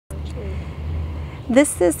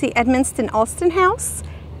This is the Edmonston-Alston House.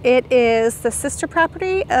 It is the sister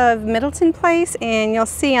property of Middleton Place, and you'll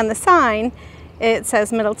see on the sign it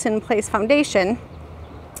says Middleton Place Foundation.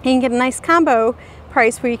 You can get a nice combo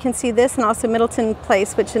price where you can see this and also Middleton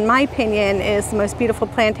Place, which in my opinion is the most beautiful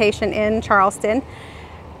plantation in Charleston.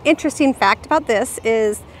 Interesting fact about this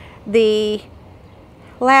is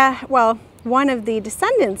one of the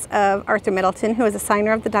descendants of Arthur Middleton, who was a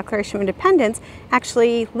signer of the Declaration of Independence,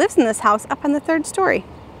 actually lives in this house up on the 3rd story.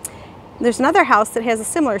 There's another house that has a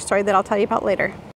similar story that I'll tell you about later.